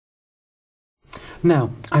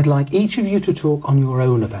Now, I'd like each of you to talk on your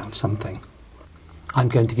own about something. I'm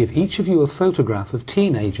going to give each of you a photograph of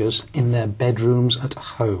teenagers in their bedrooms at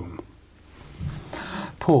home.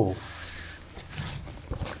 Paul,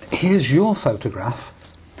 here's your photograph.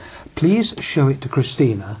 Please show it to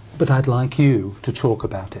Christina, but I'd like you to talk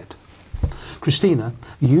about it. Christina,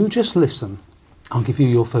 you just listen. I'll give you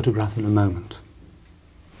your photograph in a moment.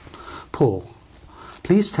 Paul,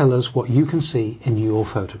 please tell us what you can see in your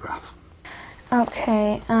photograph.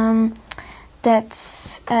 Okay,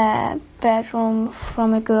 that's a bedroom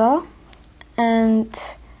from a girl,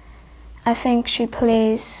 and I think she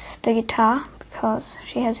plays the guitar because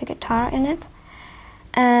she has a guitar in it.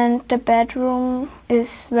 And the bedroom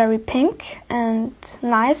is very pink and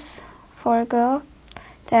nice for a girl.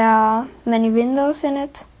 There are many windows in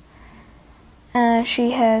it.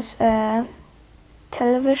 She has a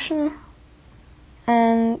television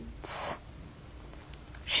and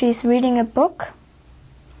she's reading a book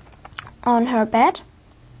on her bed.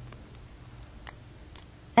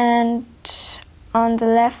 And on the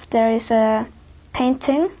left there is a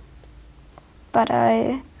painting, but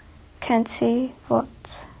I can't see what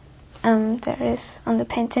there is on the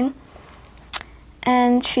painting.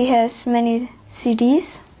 And she has many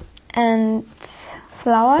CDs and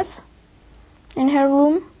flowers in her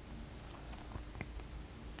room.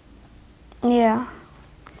 Yeah.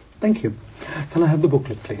 Thank you. Can I have the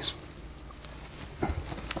booklet, please?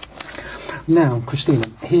 Now, Christina,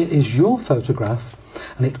 here is your photograph,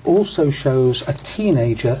 and it also shows a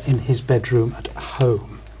teenager in his bedroom at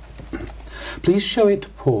home. Please show it to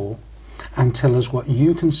Paul and tell us what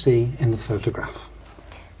you can see in the photograph.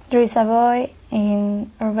 There is a boy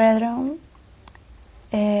in her bedroom.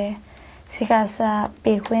 She has a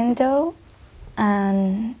big window,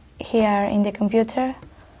 and here in the computer,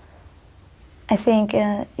 I think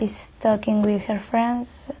is talking with her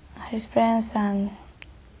friends, and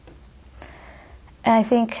I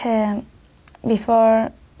think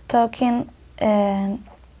before talking,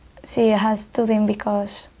 she has studying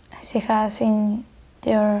because she has in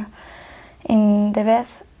the bed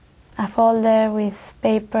a folder with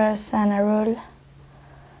papers and a rule,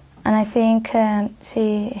 and I think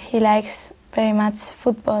he likes very much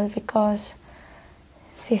football because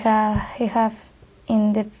he have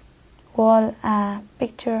in the wall a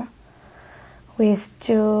picture with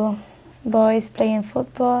two boys playing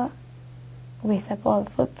football with a ball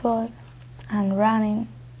football and running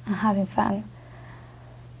and having fun.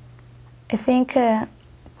 I think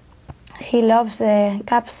he loves the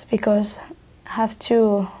Caps because have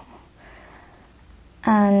two,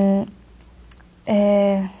 and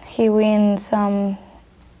he wins some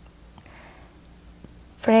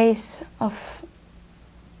praise of,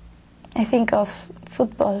 I think, of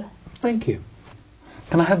football. Thank you.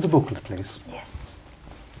 Can I have the booklet, please? Yes.